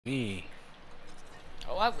Me.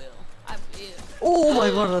 Oh, I will. I will. Oh my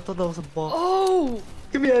god, I thought that was a ball. Oh!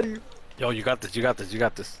 Get me out of here. Yo, you got this. You got this. You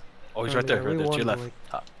got this. Oh, he's right there. Right there. To your left.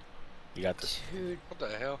 Top. You got this. Dude. What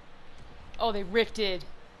the hell? Oh, they rifted.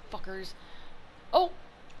 Fuckers. Oh!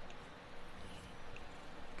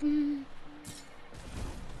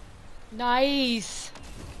 Nice!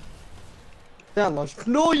 Yeah, launched.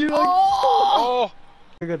 No, you're not. Oh! Oh!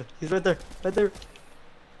 You're good. He's right there. Right there.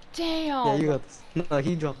 Damn! Yeah, you got this. No,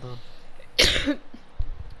 he dropped down.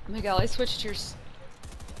 Miguel, I switched your... Sorry,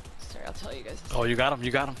 I'll tell you guys. Oh, you got him.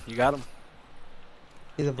 You got him. You got him.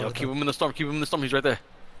 He's above. Yo, keep him in the storm. Keep him in the storm. He's right there.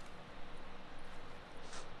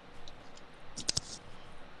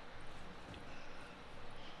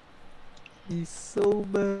 He's so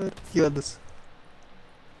bad. You got this.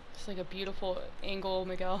 It's like a beautiful angle,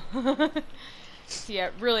 Miguel. See,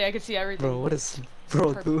 really, I can see everything. Bro, what is bro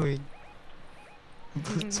Perfect. doing?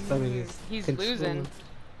 Bro's spamming his He's controller. losing.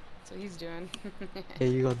 That's what he's doing. Yeah,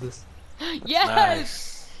 you got this.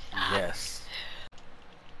 Yes! Nice. Yes.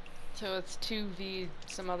 So it's 2v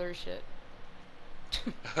some other shit.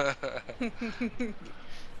 It's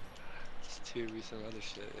 2v some other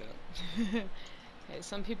shit, yeah. Okay,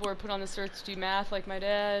 some people are put on this earth to do math like my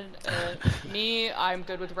dad. Me, I'm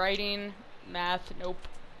good with writing. Math, nope.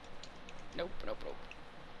 Nope, nope, nope.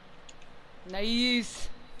 Nice!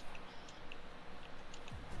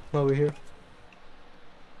 Over here.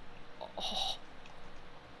 Oh.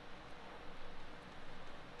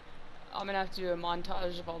 I'm gonna have to do a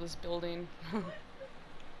montage of all this building.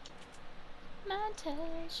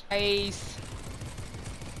 Montage. Nice.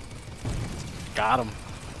 Got him.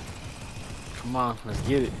 Come on. Let's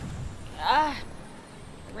get it. Ah!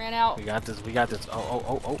 I ran out. We got this. We got this.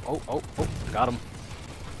 Oh. Got him.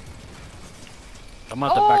 I'm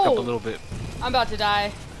about to back up a little bit. I'm about to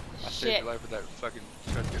die. I saved Shit. your life with that fucking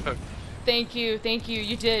shotgun. Thank you, thank you.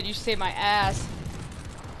 You did. You saved my ass.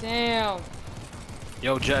 Damn.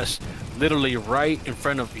 Yo, Jess. Literally right in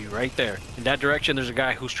front of you. Right there. In that direction, there's a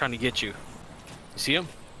guy who's trying to get you. You see him?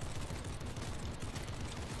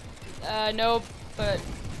 No, but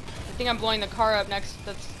I think I'm blowing the car up that's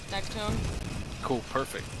next to him. Cool.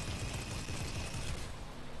 Perfect.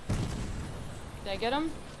 Did I get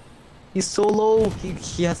him? He's so low.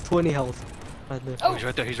 He has 20 health. Right there. Oh, he's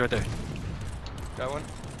right there. He's right there. Got one?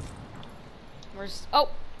 Where's... Oh!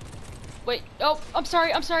 Wait, oh, I'm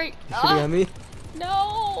sorry, I'm sorry. Shooting at me.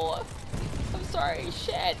 No! I'm sorry,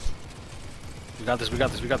 shit. We got this. We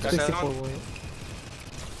got this. We got this. Got that 64 one? point.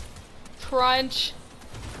 Crunch.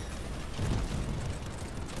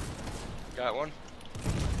 Got one.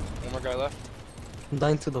 One more guy left. I'm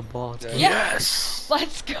dying to the boss. Yeah. Yes.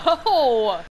 Let's go!